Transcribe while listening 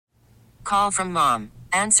Call from mom.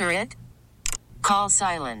 Answer it. Call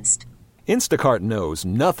silenced. Instacart knows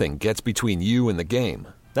nothing gets between you and the game.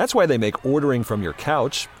 That's why they make ordering from your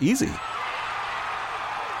couch easy.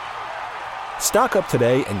 Stock up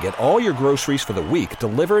today and get all your groceries for the week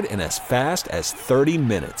delivered in as fast as 30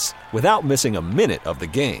 minutes without missing a minute of the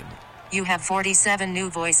game. You have 47 new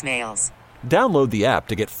voicemails. Download the app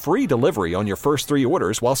to get free delivery on your first 3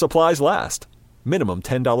 orders while supplies last. Minimum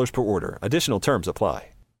 $10 per order. Additional terms apply.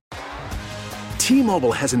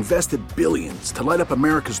 T-Mobile has invested billions to light up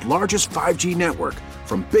America's largest 5G network,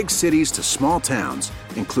 from big cities to small towns,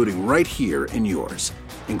 including right here in yours.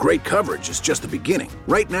 And great coverage is just the beginning.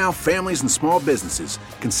 Right now, families and small businesses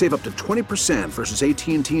can save up to 20% versus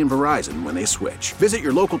AT&T and Verizon when they switch. Visit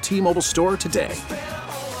your local T-Mobile store today.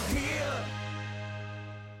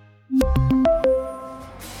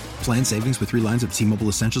 Plan savings with 3 lines of T-Mobile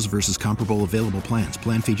Essentials versus comparable available plans.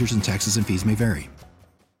 Plan features and taxes and fees may vary.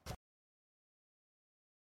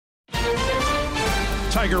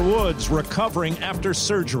 Tiger Woods recovering after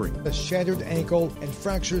surgery. A shattered ankle and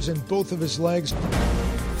fractures in both of his legs.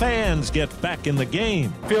 Fans get back in the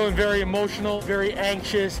game. Feeling very emotional, very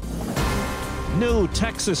anxious. New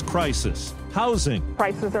Texas crisis. Housing.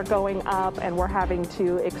 Prices are going up and we're having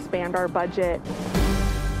to expand our budget.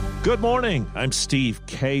 Good morning. I'm Steve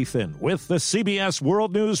Kathan with the CBS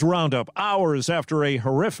World News Roundup. Hours after a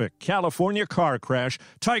horrific California car crash,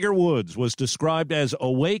 Tiger Woods was described as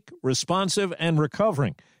awake, responsive, and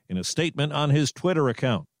recovering in a statement on his Twitter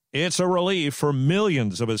account. It's a relief for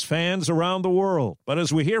millions of his fans around the world. But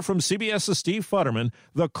as we hear from CBS's Steve Futterman,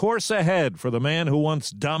 the course ahead for the man who once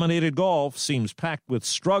dominated golf seems packed with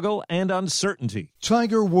struggle and uncertainty.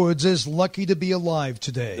 Tiger Woods is lucky to be alive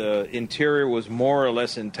today. The interior was more or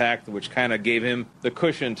less intact, which kind of gave him the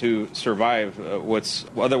cushion to survive what's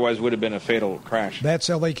otherwise would have been a fatal crash. That's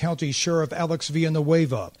L.A. County Sheriff Alex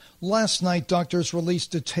Villanueva. Last night, doctors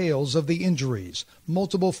released details of the injuries.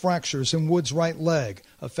 Multiple fractures in Woods' right leg,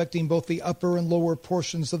 affecting both the upper and lower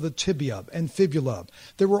portions of the tibia and fibula.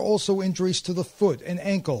 There were also injuries to the foot and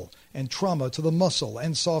ankle, and trauma to the muscle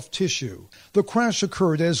and soft tissue. The crash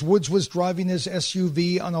occurred as Woods was driving his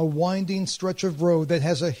SUV on a winding stretch of road that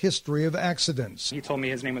has a history of accidents. He told me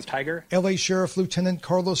his name was Tiger. L.A. Sheriff Lieutenant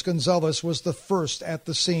Carlos Gonzalez was the first at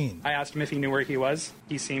the scene. I asked him if he knew where he was.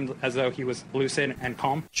 He seemed as though he was lucid and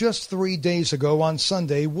calm. Just 3 days ago on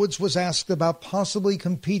Sunday, Woods was asked about possibly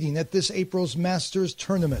competing at this April's Masters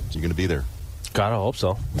tournament. You're going to be there? God, I hope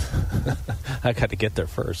so. I got to get there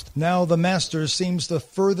first. Now the Masters seems the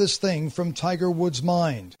furthest thing from Tiger Woods'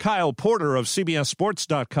 mind. Kyle Porter of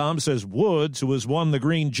CBSSports.com says Woods, who has won the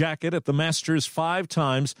green jacket at the Masters 5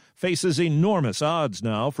 times, faces enormous odds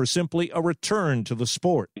now for simply a return to the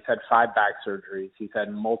sport. He's had 5 back surgeries. He's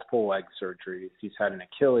had multiple leg surgeries. He's had an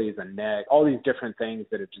Achilles, a neck, all these different things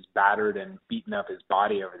that have just battered and beaten up his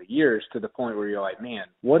body over the years to the point where you're like, man,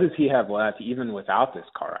 what does he have left even without this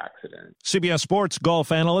car accident? CBS Sports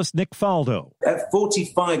golf analyst Nick Faldo. At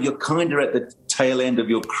 45, you're kind of at the tail end of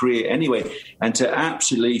your career anyway, and to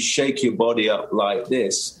absolutely shake your body up like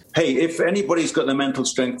this. Hey, if anybody's got the mental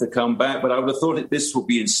strength to come back, but I would have thought that this would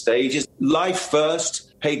be in stages. Life first.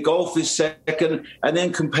 Hey, golf is second, and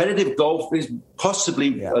then competitive golf is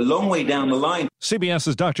possibly a long way down the line.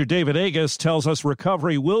 CBS's Dr. David Agus tells us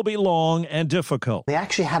recovery will be long and difficult. They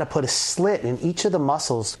actually had to put a slit in each of the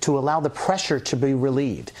muscles to allow the pressure to be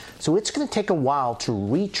relieved. So it's going to take a while to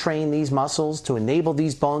retrain these muscles, to enable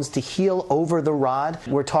these bones to heal over the rod.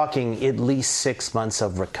 We're talking at least 6 months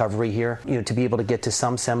of recovery here, to be able to get to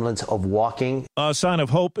some semblance of walking. A sign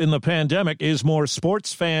of hope in the pandemic is more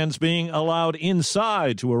sports fans being allowed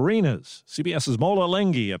inside to arenas. CBS's Mola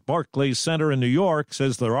Lengi at Barclays Center in New York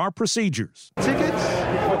says there are procedures.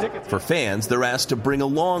 For fans, they're asked to bring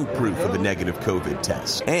along proof of a negative COVID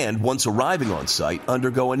test. And once arriving on site,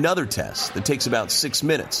 undergo another test that takes about 6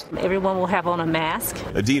 minutes. Everyone will have on a mask.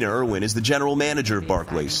 Adina Irwin is the general manager of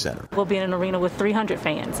Barclays Center. We'll be in an arena with 300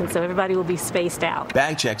 fans, and so everybody will be spaced out.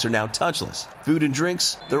 Bag checks are now touchless. Food and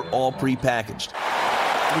drinks, they're all prepackaged.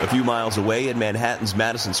 A few miles away in Manhattan's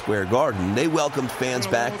Madison Square Garden, they welcomed fans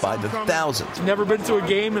back by the thousands. Never been to a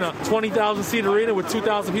game in a 20,000-seat arena with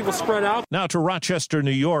 2,000 people spread out. Now to Rochester,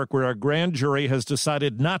 New York, where a grand jury has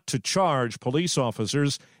decided not to charge police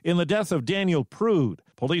officers in the death of Daniel Prude.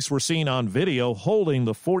 Police were seen on video holding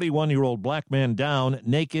the 41-year-old black man down,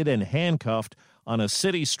 naked and handcuffed, on a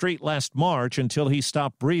city street last March until he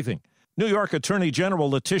stopped breathing. New York Attorney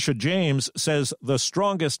General Letitia James says the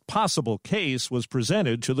strongest possible case was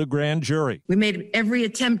presented to the grand jury. We made every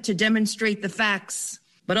attempt to demonstrate the facts,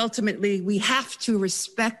 but ultimately we have to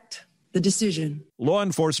respect the decision. Law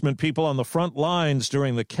enforcement people on the front lines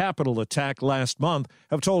during the Capitol attack last month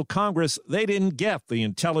have told Congress they didn't get the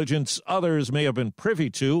intelligence others may have been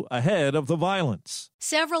privy to ahead of the violence.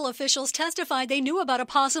 Several officials testified they knew about a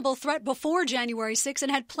possible threat before January 6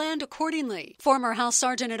 and had planned accordingly. Former House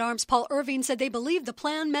Sergeant-at-Arms Paul Irving said they believed the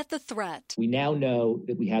plan met the threat. We now know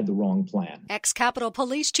that we had the wrong plan. Ex-Capitol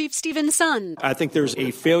Police Chief Stephen Sund. I think there's a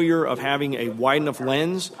failure of having a wide enough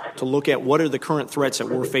lens to look at what are the current threats that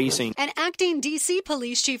we're facing. And acting D.C.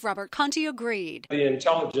 Police Chief Robert Conte agreed. The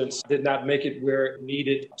intelligence did not make it where it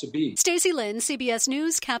needed to be. Stacey Lynn, CBS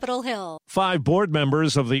News, Capitol Hill. 5 board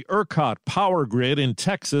members of the ERCOT power grid in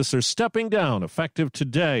Texas are stepping down effective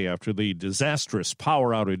today after the disastrous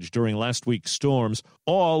power outage during last week's storms.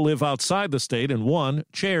 All live outside the state and one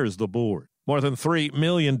chairs the board. More than 3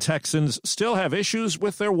 million Texans still have issues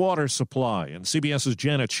with their water supply, and CBS's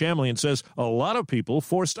Janet Shamlian says a lot of people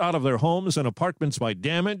forced out of their homes and apartments by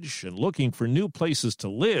damage and looking for new places to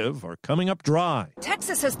live are coming up dry.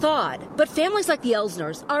 Texas has thawed, but families like the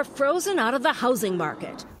Elsners are frozen out of the housing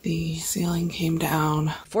market. The ceiling came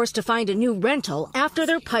down. Forced to find a new rental after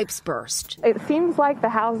their pipes burst. It seems like the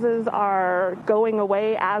houses are going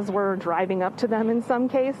away as we're driving up to them in some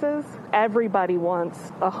cases. Everybody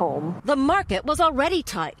wants a home. The market was already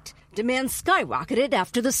tight. Demand skyrocketed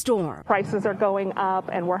after the storm. Prices are going up,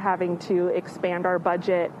 and we're having to expand our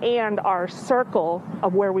budget and our circle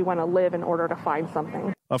of where we want to live in order to find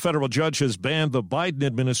something. A federal judge has banned the Biden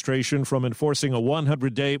administration from enforcing a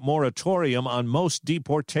 100-day moratorium on most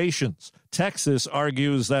deportations. Texas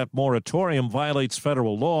argues that moratorium violates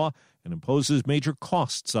federal law and imposes major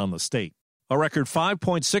costs on the state. A record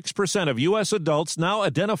 5.6% of U.S. adults now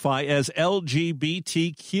identify as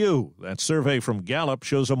LGBTQ. That survey from Gallup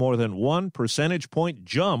shows a more than 1 percentage point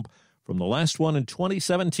jump from the last one in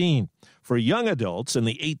 2017. For young adults in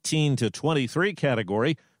the 18 to 23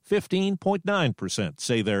 category, 15.9%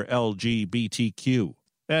 say they're LGBTQ.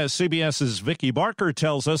 As CBS's Vicki Barker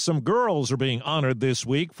tells us, some girls are being honored this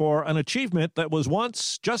week for an achievement that was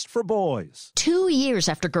once just for boys. 2 years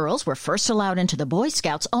after girls were first allowed into the Boy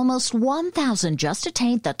Scouts, almost 1,000 just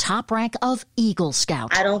attained the top rank of Eagle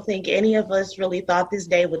Scout. I don't think any of us really thought this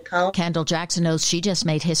day would come. Kendall Jackson knows she just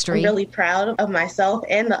made history. I'm really proud of myself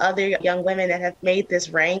and the other young women that have made this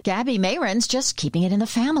rank. Gabby Mayron's just keeping it in the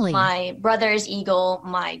family. My brother's Eagle,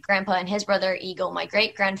 my grandpa and his brother Eagle, my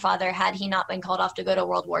great-grandfather, had he not been called off to go to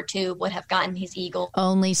World War II, would have gotten his Eagle.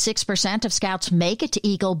 Only 6% of Scouts make it to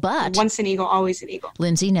Eagle, but once an Eagle, always an Eagle.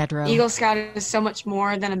 Lindsay Nedrow. Eagle Scout is so much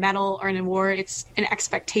more than a medal or an award. It's an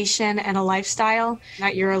expectation and a lifestyle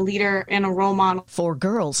that you're a leader and a role model. For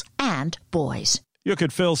girls and boys. You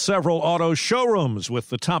could fill several auto showrooms with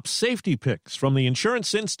the top safety picks from the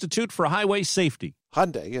Insurance Institute for Highway Safety.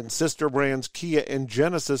 Hyundai and sister brands Kia and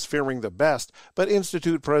Genesis faring the best, but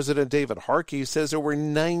Institute President David Harkey says there were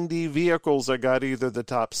 90 vehicles that got either the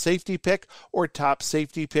top safety pick or top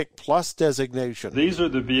safety pick plus designation. These are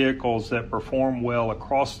the vehicles that perform well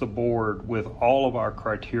across the board with all of our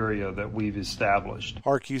criteria that we've established.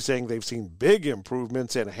 Harkey saying they've seen big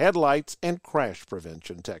improvements in headlights and crash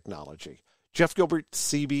prevention technology. Jeff Gilbert,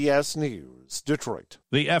 CBS News, Detroit.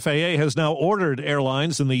 The FAA has now ordered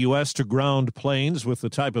airlines in the U.S. to ground planes with the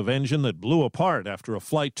type of engine that blew apart after a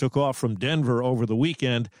flight took off from Denver over the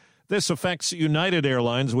weekend. This affects United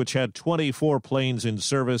Airlines, which had 24 planes in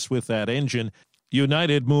service with that engine.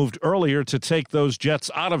 United moved earlier to take those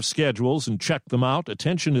jets out of schedules and check them out.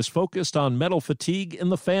 Attention is focused on metal fatigue in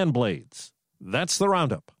the fan blades. That's the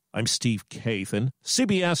Roundup. I'm Steve Kathan,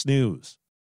 CBS News.